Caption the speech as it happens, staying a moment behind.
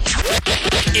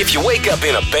If you wake up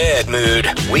in a bad mood,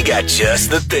 we got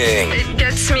just the thing. It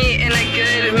gets me in a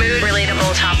good mood.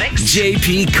 Relatable topics.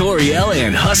 JP, Coriel,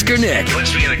 and Husker Nick.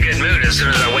 Puts me in a good mood as soon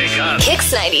as I wake up.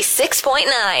 Kicks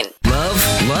 96.9.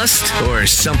 Love, lust, or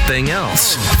something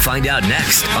else? Find out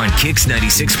next on Kicks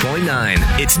 96.9.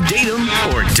 It's Date 'em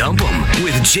or Dump 'em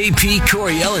with JP,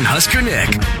 Coriel, and Husker Nick.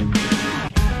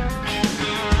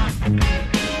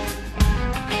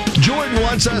 Jordan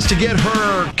wants us to get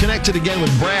her connected again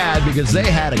with Brad because they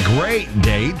had a great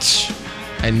date,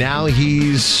 and now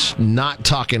he's not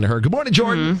talking to her. Good morning,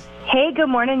 Jordan. Hey, good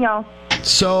morning, y'all.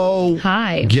 So,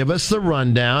 hi. Give us the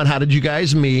rundown. How did you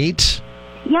guys meet?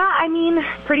 Yeah, I mean,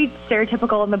 pretty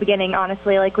stereotypical in the beginning,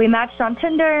 honestly. Like, we matched on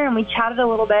Tinder, and we chatted a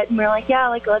little bit, and we were like, yeah,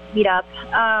 like, let's meet up.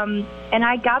 And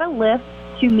I got a lift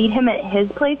to meet him at his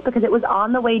place because it was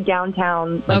on the way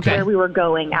downtown, like, where we were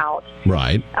going out.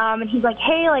 Right. And he's like,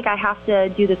 hey, like, I have to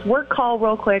do this work call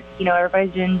real quick. You know,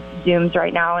 everybody's doing Zooms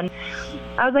right now. And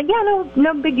I was like, yeah,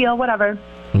 no big deal, whatever.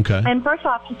 Okay. And first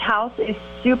off, his house is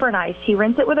super nice. He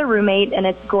rents it with a roommate, and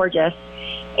it's gorgeous.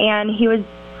 And he was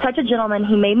such a gentleman.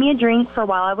 He made me a drink for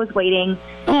while I was waiting.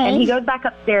 And he goes back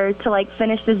upstairs to, like,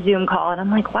 finish the Zoom call. And I'm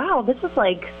like, wow, this is,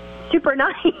 like, super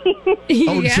nice.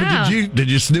 Oh, so did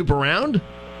you snoop around?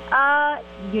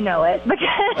 You know it,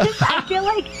 because I feel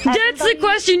like that's the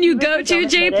question you go to,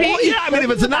 JP. Well, yeah, I mean, if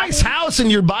it's a nice house and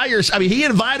you're by yourself, I mean, he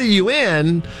invited you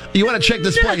in. You want to check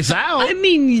this place out. I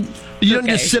mean, you don't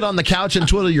just sit on the couch and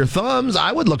twiddle your thumbs.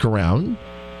 I would look around.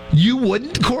 You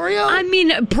wouldn't, Coriel? I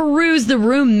mean, peruse the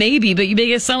room maybe, but you make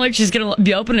it sound like she's going to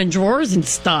be opening drawers and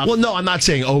stuff. Well, no, I'm not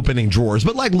saying opening drawers,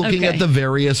 but like looking at the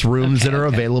various rooms that are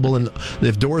available, and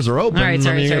if doors are open, all right,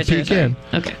 you're going to peek in.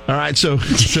 Okay. All right, so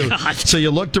you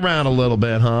looked around a little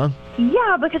bit, huh?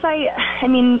 Yeah, because I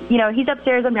mean, you know, he's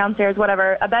upstairs, I'm downstairs,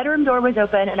 whatever. A bedroom door was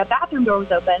open and a bathroom door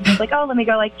was open. I was like, oh, let me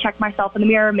go, like, check myself in the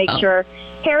mirror, make sure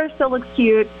hair still looks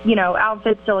cute, you know,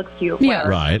 outfit still looks cute. Yeah,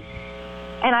 right.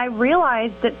 And I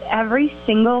realized that every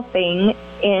single thing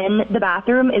in the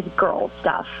bathroom is girl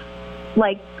stuff.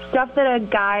 Like, stuff that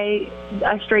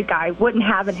a straight guy wouldn't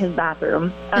have in his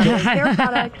bathroom. Hair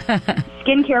products,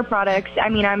 skincare products. I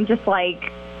mean, I'm just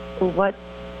like, what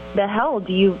the hell?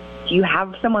 Do you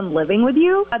have someone living with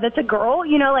you that's a girl?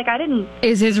 You know, like, I didn't...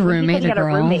 Is his roommate a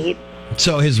girl?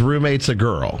 So his roommate's a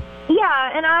girl.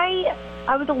 Yeah, and I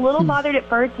was a little bothered at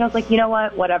first, and I was like, you know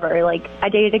what, whatever. Like, I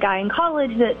dated a guy in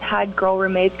college that had girl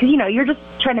roommates, because, you know, you're just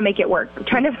trying to make it work.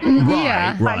 Trying to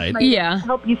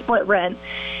help you split rent.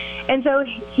 And so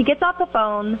he gets off the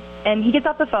phone, and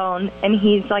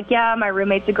he's like, yeah, my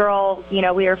roommate's a girl. You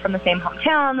know, we were from the same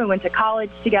hometown. We went to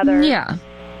college together. Yeah.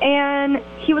 And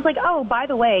he was like, oh, by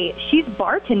the way, she's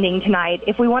bartending tonight.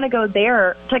 If we want to go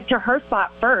there, like, to her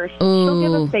spot first, she'll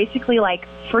give us basically, like,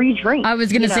 free drinks. I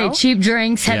was going to say cheap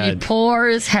drinks, heavy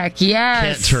pours. Heck yes.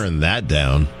 Can't turn that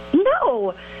down.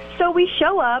 No. So we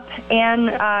show up and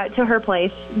to her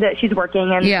place that she's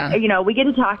working, and, you know, we get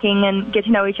to talking and get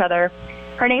to know each other.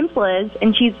 Her name's Liz,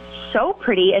 and she's so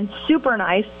pretty and super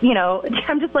nice. You know,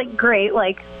 I'm just like, great.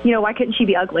 Like, you know, why couldn't she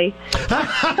be ugly?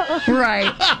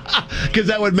 Right. Because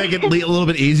that would make it a little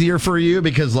bit easier for you.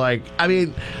 Because, like, I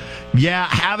mean, yeah,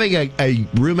 having a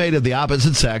roommate of the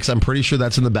opposite sex, I'm pretty sure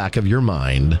that's in the back of your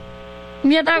mind.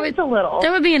 Yeah, that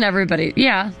would be in everybody.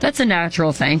 Yeah, that's a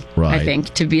natural thing. Right. I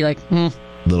think, to be like, a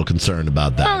little concerned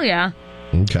about that. Oh yeah.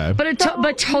 Okay. But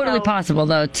but totally possible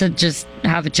though to just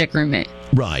have a chick roommate.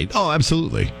 Right. Oh,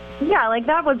 absolutely. Yeah, like,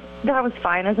 that was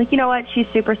fine. I was like, you know what, she's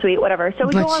super sweet, whatever. So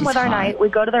we go on with our night. We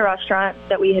go to the restaurant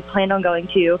that we had planned on going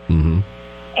to. Mm-hmm.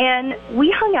 And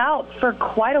we hung out for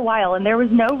quite a while, and there was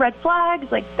no red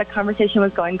flags. Like, the conversation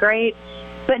was going great.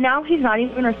 But now he's not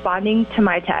even responding to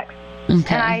my texts.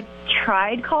 Okay. And I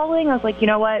tried calling. I was like, you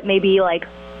know what, maybe, like,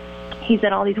 he's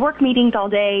in all these work meetings all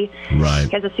day. Right.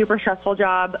 He has a super stressful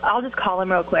job. I'll just call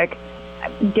him real quick. I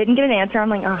didn't get an answer. I'm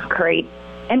like, oh, great.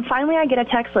 And finally, I get a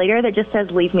text later that just says,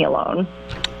 leave me alone.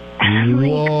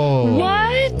 Whoa.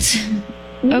 What?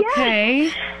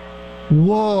 Okay.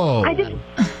 Whoa. I just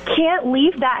can't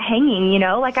leave that hanging, you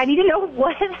know? Like, I need to know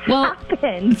what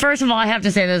happened. First of all, I have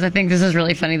to say this. I think this is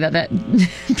really funny that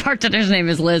bartender's name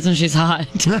is Liz and she's hot.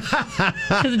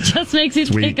 Because it just makes me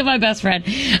think of my best friend.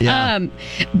 Yeah.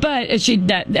 But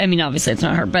I mean, obviously it's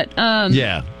not her, but...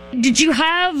 yeah. Did you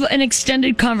have an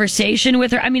extended conversation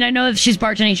with her? I mean, I know if she's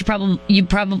bartending, you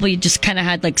probably just kind of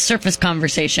had, like, surface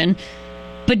conversation.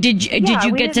 But did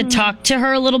you get to talk to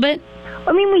her a little bit?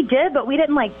 I mean, we did, but we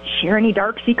didn't, like, share any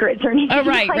dark secrets or anything. Oh,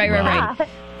 right.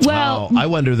 Well, Well, I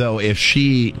wonder, though, if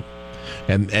she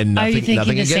And nothing, Are you thinking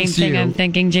nothing the same against thing you. I'm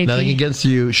thinking, JP? Nothing against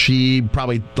you. She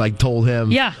probably told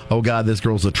him, Yeah. oh God, this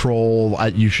girl's a troll.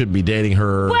 You shouldn't be dating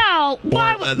her. Well,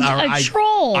 why a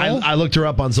troll? I looked her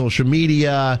up on social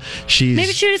media. Maybe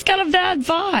she just got a bad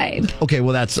vibe. Okay,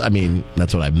 well that's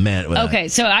what I meant. With Okay,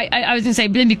 so I was going to say,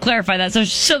 maybe clarify that.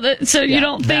 So you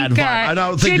don't think I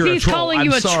don't think you're a JP's troll. calling I'm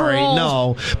you a sorry, troll?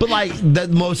 no. But like the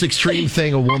most extreme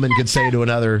thing a woman could say to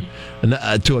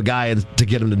to a guy is to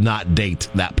get him to not date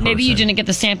that person. Maybe you didn't get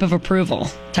the stamp of approval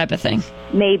type of thing.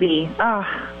 Maybe.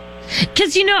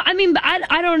 Because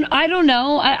I don't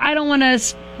know. I don't want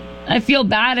to. I feel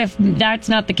bad if that's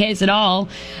not the case at all.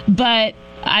 But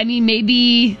I mean,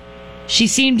 maybe she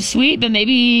seemed sweet, but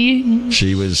maybe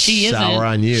she isn't. sour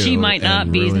on you. She might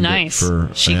not be nice.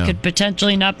 She yeah. could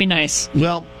potentially not be nice.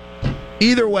 Well,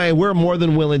 either way, we're more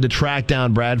than willing to track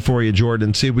down Brad for you,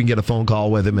 Jordan, see if we can get a phone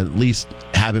call with him and at least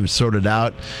have him sorted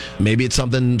out. Maybe it's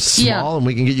something small and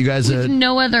we can get you guys with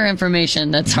no other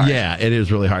information. That's hard. Yeah, it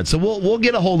is really hard. So we'll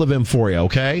get a hold of him for you,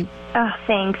 okay?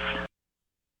 Thanks.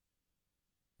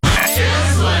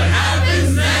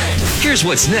 Here's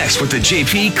what's next with the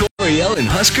JP, Coriel, and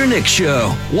Husker Nick show.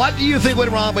 What do you think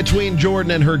went wrong between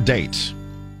Jordan and her date?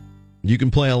 You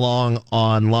can play along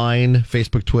online,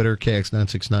 Facebook, Twitter,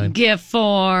 KX969. Gift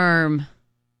form.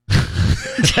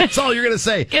 That's all you're going to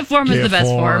say. Gift form is the best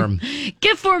form.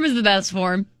 Gift form is the best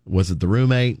form. Was it the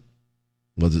roommate?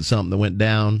 Was it something that went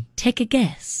down? Take a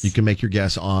guess. You can make your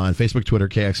guess on Facebook, Twitter,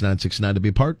 KX969 to be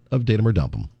a part of Date 'em or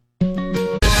Dump 'em.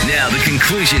 Now the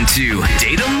conclusion to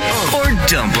Date 'em or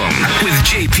Dump 'em with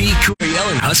JP,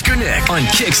 Coriel, and Husker Nick on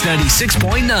Kix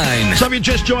 96.9. So if you're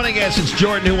just joining us, it's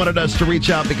Jordan who wanted us to reach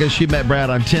out because she met Brad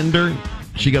on Tinder.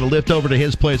 She got a lift over to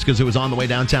his place because it was on the way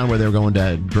downtown where they were going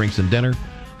to drinks and dinner.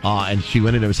 And she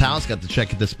went into his house, got to check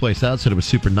this place out, said it was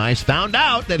super nice. Found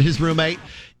out that his roommate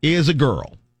is a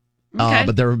girl. Okay.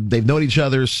 But they've known each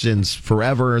other since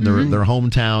forever. They're their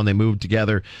hometown. They moved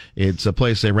together. It's a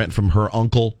place they rent from her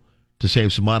uncle to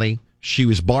save some money. She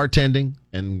was bartending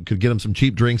and could get him some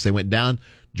cheap drinks. They went down.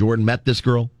 Jordan met this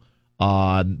girl.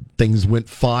 Things went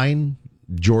fine.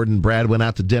 Jordan and Brad went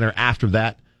out to dinner after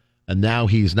that, and now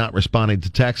he's not responding to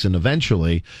texts. And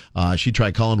eventually, she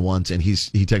tried calling once, and he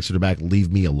texted her back, "Leave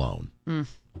me alone."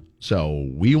 So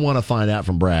we want to find out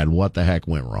from Brad what the heck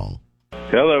went wrong.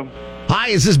 Hello. Hi,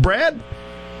 is this Brad?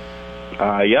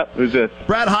 Yep. Who's this?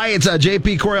 Brad, hi. It's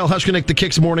JP, Coriel, Husker Nick, the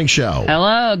Kix Morning Show.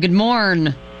 Hello. Good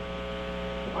morning.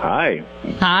 Hi.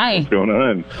 Hi. What's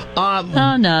going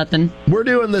on? Nothing. We're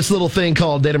doing this little thing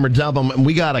called Date 'em or Dump 'em, and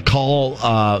we got a call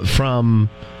from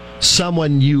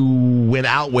someone you went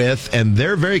out with, and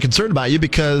they're very concerned about you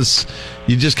because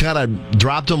you just kind of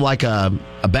dropped them like a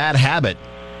bad habit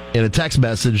in a text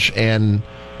message, and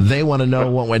they want to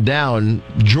know what went down.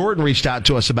 Jordan reached out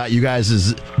to us about you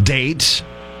guys' date.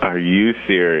 Are you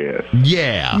serious?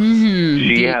 Yeah.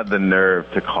 She had the nerve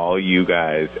to call you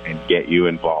guys and get you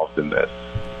involved in this.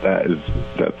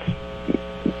 That's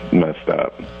messed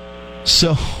up.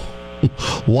 So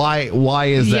why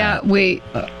is that? Yeah, wait.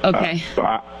 Okay.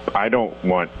 I don't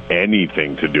want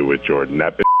anything to do with Jordan.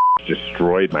 That bitch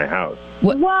destroyed my house.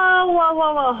 Whoa.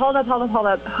 Hold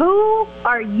up. Who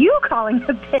are you calling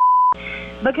a bitch?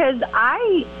 Because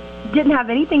I didn't have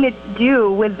anything to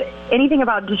do with anything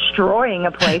about destroying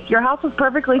a place. Your house was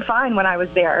perfectly fine when I was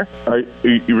there. Are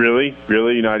you really?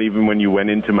 Really? Not even when you went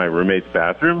into my roommate's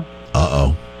bathroom?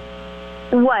 Uh-oh.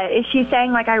 What? Is she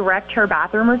saying like I wrecked her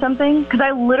bathroom or something? Because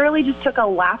I literally just took a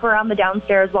lap around the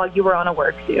downstairs while you were on a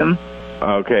work Zoom.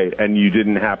 Okay, and you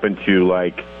didn't happen to,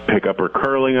 like, pick up her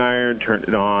curling iron, turn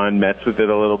it on, mess with it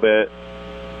a little bit?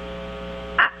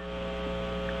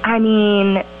 I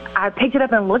mean, I picked it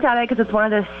up and looked at it because it's one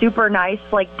of those super nice,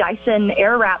 like, Dyson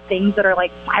Airwrap things that are,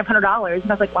 like, $500.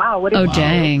 And I was like, wow, what is this?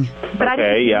 Dang. But I Okay,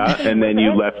 didn't do yeah, anything and then with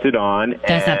you it. left it on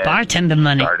That's that bartender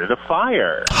money. started a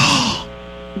fire.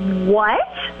 What?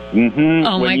 Mm-hmm.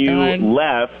 Oh, my when God.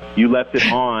 you left it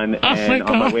on, Oh, and my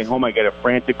on my God. way home, I get a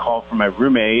frantic call from my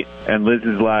roommate, and Liz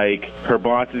is like, her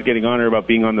boss is getting on her about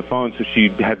being on the phone, so she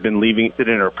had been leaving it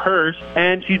in her purse,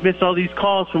 and she'd missed all these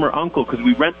calls from her uncle because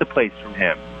we rent the place from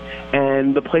him,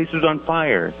 and the place was on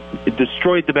fire. It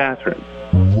destroyed the bathroom.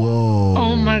 Whoa.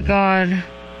 Oh, my God.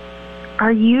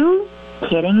 Are you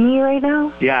kidding me right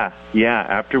now? Yeah.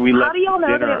 After we How left do y'all know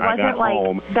dinner, that it I got wasn't, like,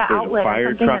 home. the There's outlet a or fire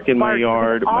something truck that in my sparked?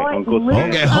 yard. All My I uncle's literally-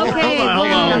 Okay, hold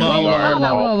on.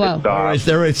 Whoa.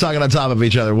 Everybody's talking on top of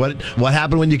each other. What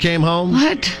happened when you came home?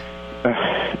 What?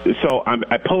 So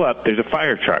I pull up. There's a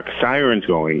fire truck. Sirens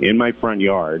going in my front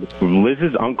yard.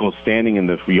 Liz's uncle's standing in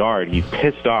the yard. He's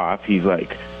pissed off. He's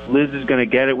like, Liz is going to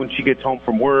get it when she gets home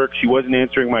from work. She wasn't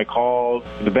answering my calls.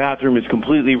 The bathroom is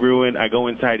completely ruined. I go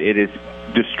inside. It is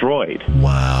destroyed.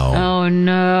 Wow. Oh,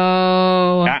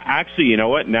 no. Actually, you know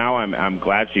what? Now I'm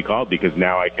glad she called because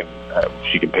now I can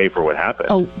she can pay for what happened.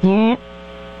 Oh,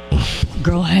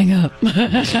 girl, hang up.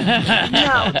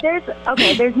 No,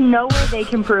 there's no way they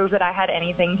can prove that I had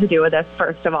anything to do with this,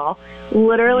 first of all.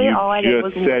 Literally, You all I did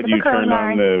was just look said at the you curling turned on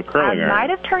iron. the curling I iron. might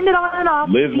have turned it on and off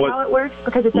Liz to see how it works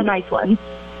because it's a nice one.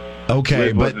 Okay,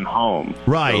 Liz but wasn't home.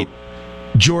 right,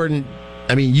 Jordan.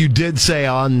 I mean, you did say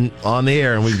on the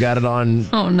air, and we've got it on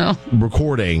Oh, no.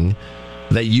 recording,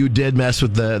 that you did mess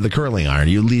with the curling iron.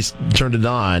 You at least turned it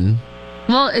on.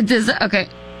 Well, it does. Okay.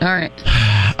 All right.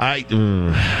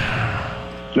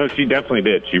 No, she definitely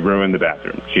did. She ruined the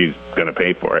bathroom. She's going to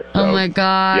pay for it. So, Oh, my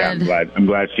God. Yeah, I'm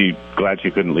glad she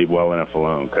couldn't leave well enough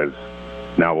alone because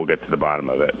now we'll get to the bottom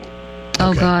of it.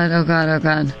 Oh, God. Oh, God. Oh,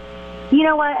 God. You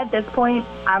know what? At this point,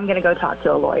 I'm going to go talk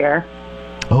to a lawyer.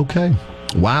 Okay.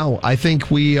 Wow. I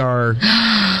think we are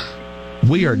done.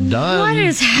 What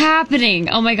is happening?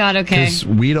 Oh, my God. Okay. 'Cause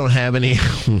we don't have any.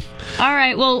 All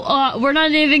right. Well, we're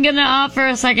not even going to offer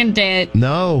a second date.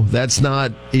 No, that's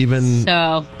not even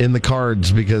So in the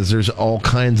cards because there's all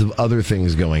kinds of other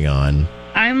things going on.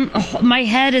 my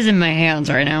head is in my hands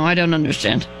right now. I don't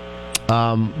understand.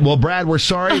 Well, Brad, we're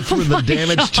sorry for the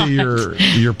damage to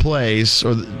your place,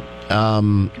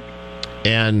 and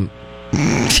I'm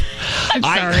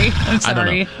sorry. I'm sorry. I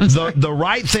don't know. The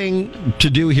right thing to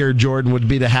do here, Jordan, would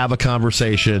be to have a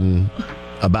conversation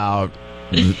about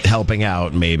helping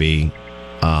out. Maybe.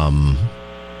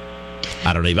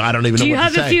 I don't even know. Do you what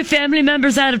have to a say. few family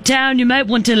members out of town? You might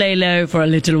want to lay low for a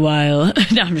little while.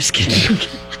 No, I'm just kidding.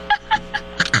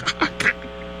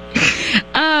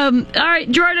 All right,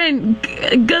 Jordan,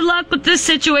 good luck with this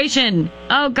situation.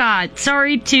 Oh, God.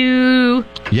 Sorry to...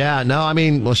 Yeah, no, I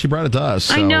mean, well, she brought it to us.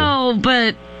 So. I know,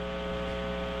 but...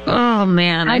 Oh,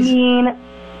 man. I mean,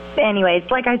 anyways,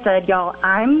 like I said, y'all,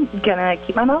 I'm going to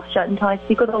keep my mouth shut until I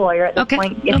speak with a lawyer at this Okay.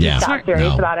 point. If Yeah. he's Smart. that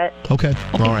serious No. about it. Okay.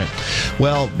 All right.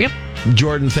 Well, Yep.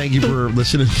 Jordan, thank you for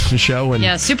listening to the show. And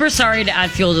Yeah, super sorry to add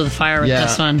fuel to the fire with Yeah.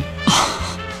 this one.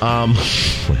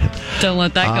 Don't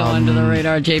let that go under the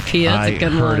radar, JP. That's I a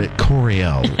good heard one. it,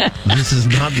 Coriel. This is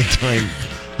not the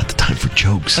time for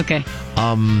jokes. Okay.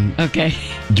 Okay.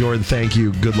 Jordan, thank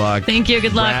you. Good luck. Thank you.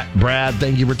 Good luck. Brad,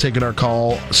 thank you for taking our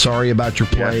call. Sorry about your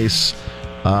place.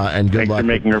 And good Thanks luck. for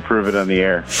making her prove it on the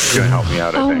air. It's going to help me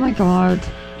out, I Oh, think. my God.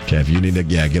 Okay, if you need to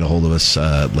get a hold of us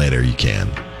later, you can.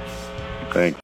 Thanks.